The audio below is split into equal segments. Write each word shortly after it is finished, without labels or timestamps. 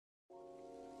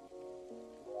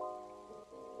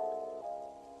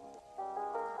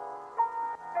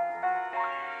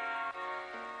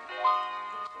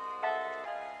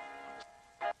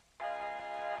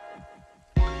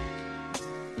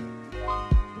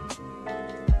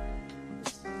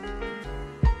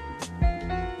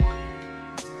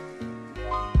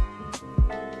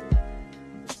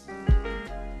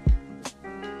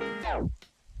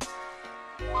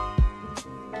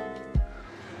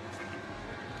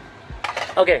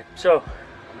Okay, so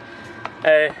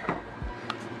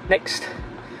next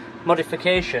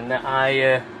modification that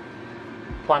I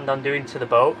planned on doing to the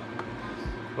boat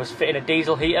was fitting a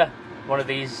diesel heater, one of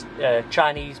these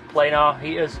Chinese planar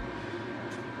heaters.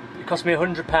 It cost me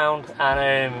 £100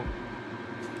 and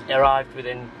it arrived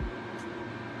within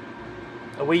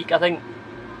a week, I think.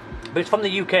 But it's from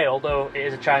the UK, although it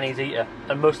is a Chinese heater,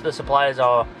 and most of the suppliers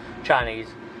are Chinese.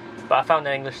 But I found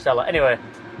an English seller. Anyway,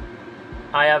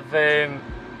 I have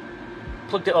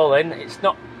plugged it all in. It's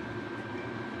not,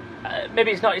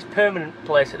 maybe it's not its permanent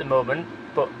place at the moment,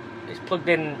 but it's plugged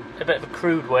in a bit of a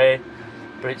crude way,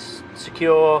 but it's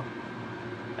secure,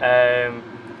 and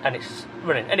it's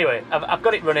running. Anyway, I've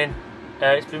got it running.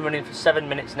 It's been running for 7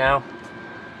 minutes now,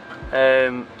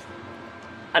 and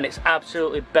it's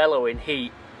absolutely bellowing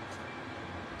heat.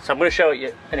 So I'm going to show it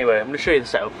you. Anyway, I'm going to show you the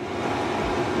setup.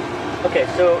 Okay,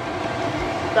 so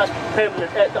that's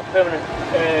permanent, not permanent,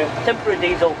 temporary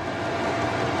diesel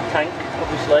tank,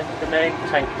 obviously. The main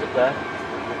tank is up there.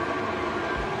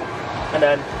 And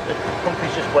then the pump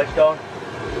is just wedged on.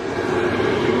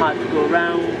 Pipes go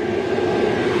around.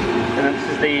 And then this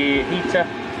is the heater.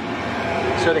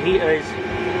 So the heater is,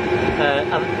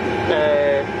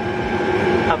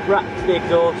 I've wrapped the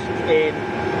exhaust in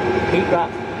heat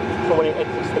wrap for when it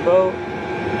exits the boat.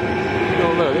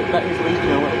 Oh no, that is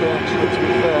leaking a little bit actually, to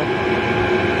be fair.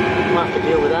 Might have to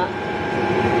deal with that.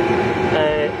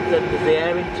 Then there's the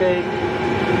air intake,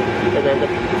 and then the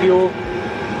fuel,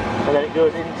 and then it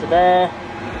goes into there.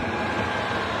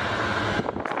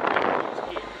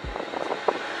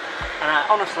 And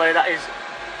honestly, that is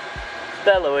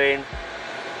bellowing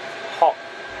hot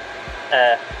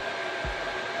air.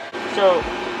 So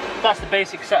that's the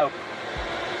basic setup.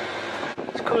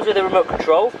 It comes with a remote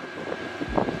control,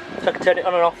 so I can turn it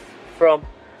on and off from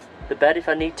the bed if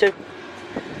I need to.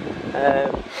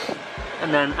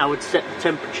 And then I would set the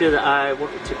temperature that I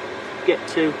want it to get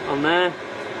to on there.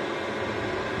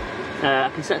 I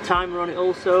can set a timer on it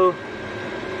also. I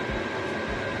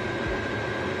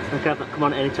can have that come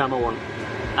on anytime I want.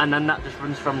 And then that just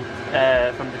runs from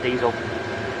the diesel.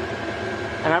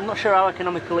 And I'm not sure how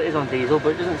economical it is on diesel,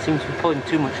 but it doesn't seem to be pulling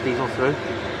too much diesel through.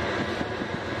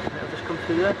 It'll just come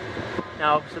through there.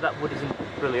 Now obviously that wood isn't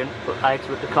brilliant, but I had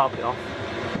to rip the carpet off.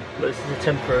 But this is a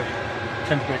temporary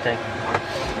thing.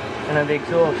 And then the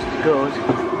exhaust goes.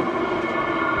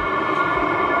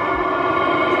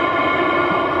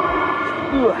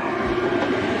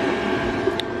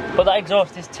 But that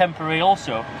exhaust is temporary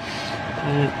also,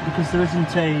 because there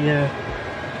isn't a.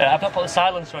 I've not put the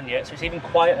silencer on yet, so it's even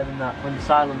quieter than that when the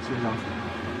silencer is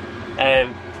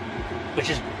on, which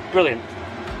is brilliant.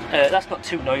 That's not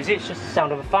too noisy, it's just the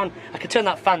sound of a fan. I can turn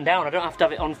that fan down, I don't have to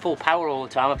have it on full power all the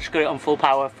time. I've just got it on full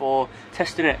power for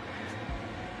testing it.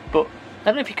 But I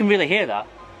don't know if you can really hear that.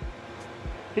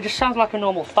 It just sounds like a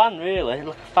normal fan really,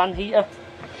 like a fan heater.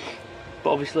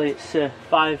 But obviously it's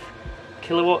 5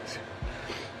 kilowatts.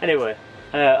 Anyway,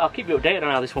 I'll keep you updated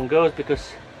on how this one goes,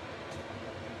 because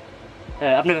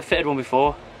I've never fitted one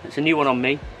before. It's a new one on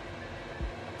me.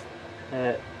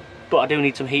 But I do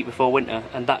need some heat before winter,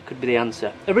 and that could be the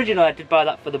answer. Originally I did buy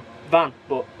that for the van,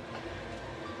 but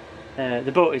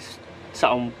the boat is sat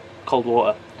on cold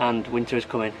water and winter is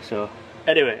coming, so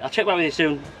anyway, I'll check back with you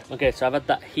soon. Okay, so I've had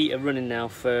that heater running now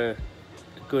for a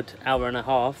good hour and a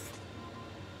half.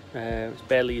 It's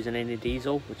barely using any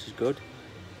diesel, which is good.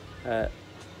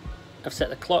 I've set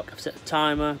the clock, I've set the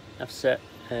timer, I've set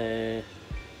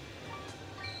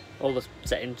all the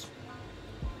settings,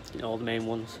 you know, all the main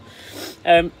ones.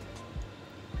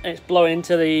 It's blowing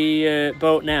into the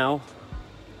boat now,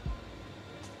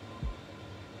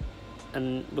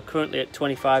 and we're currently at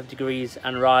 25 degrees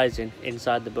and rising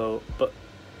inside the boat, but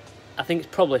I think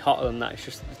it's probably hotter than that. It's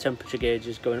just the temperature gauge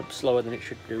is going up slower than it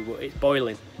should do, but it's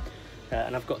boiling.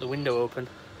 And I've got the window open.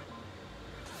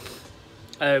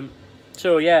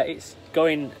 So yeah, it's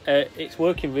going, it's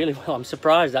working really well. I'm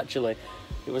surprised actually.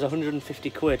 It was 150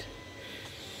 quid.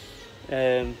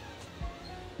 And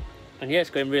yeah, it's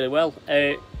going really well.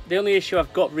 The only issue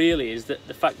I've got really is that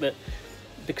the fact that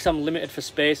because I'm limited for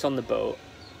space on the boat,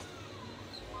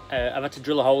 I've had to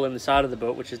drill a hole in the side of the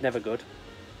boat, which is never good.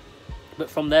 But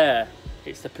from there,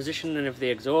 it's the positioning of the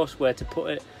exhaust where to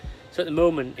put it. So at the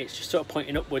moment, it's just sort of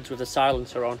pointing upwards with the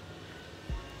silencer on.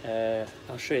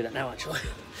 I'll show you that now actually.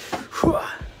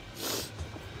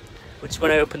 Which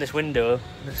when I open this window,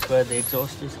 that's where the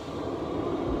exhaust is.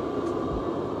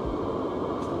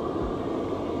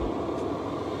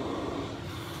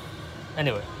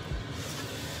 Anyway,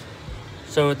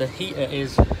 so the heater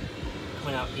is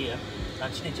coming out here. I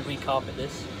just need to recarpet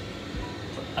this,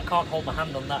 but I can't hold my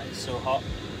hand on that, it's so hot.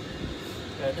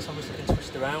 This obviously can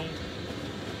twist around.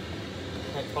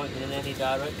 like pointing in any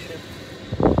direction.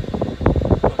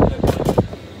 Not going to point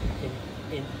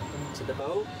into the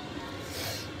boat.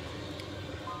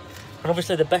 And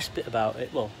obviously the best bit about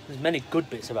it, well, there's many good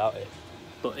bits about it,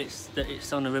 but it's that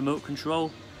it's on a remote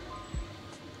control,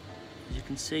 as you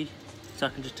can see. So I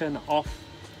can just turn that off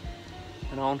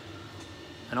and on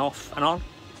and off and on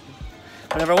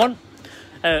whenever I want.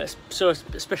 So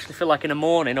especially for like in the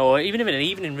morning, or even in the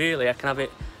evening really, I can have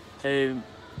it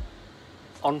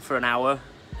on for an hour,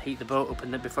 heat the boat up,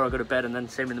 and then before I go to bed, and then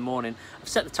same in the morning. I've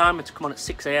set the timer to come on at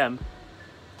 6 AM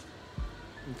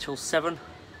until 7.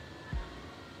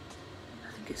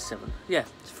 I think it's 7. Yeah,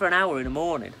 it's for an hour in the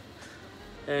morning.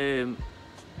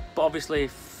 But obviously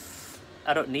if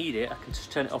I don't need it, I can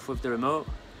just turn it off with the remote.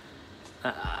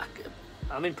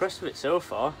 I'm impressed with it so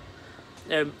far.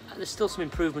 There's still some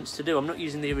improvements to do. I'm not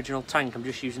using the original tank, I'm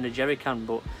just using a jerry can,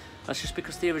 but that's just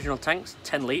because the original tank's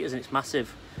 10 litres and it's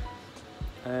massive.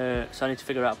 So I need to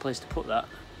figure out a place to put that.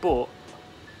 But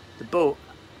the boat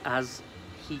has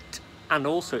heat, and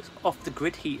also it's off the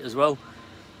grid heat as well.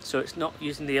 So it's not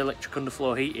using the electric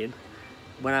underfloor heating.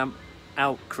 When I'm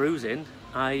out cruising,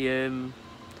 I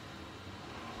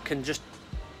can just,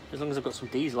 as long as I've got some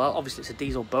diesel, obviously it's a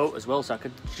diesel boat as well, so I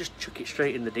could just chuck it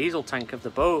straight in the diesel tank of the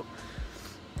boat.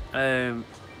 It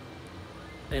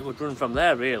would run from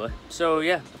there really. So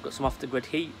yeah, I've got some off the grid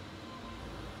heat,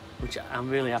 which I'm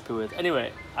really happy with.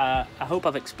 Anyway, I hope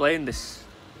I've explained this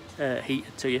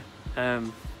heater to you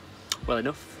well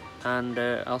enough, and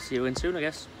I'll see you again soon, I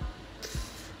guess.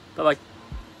 Bye bye.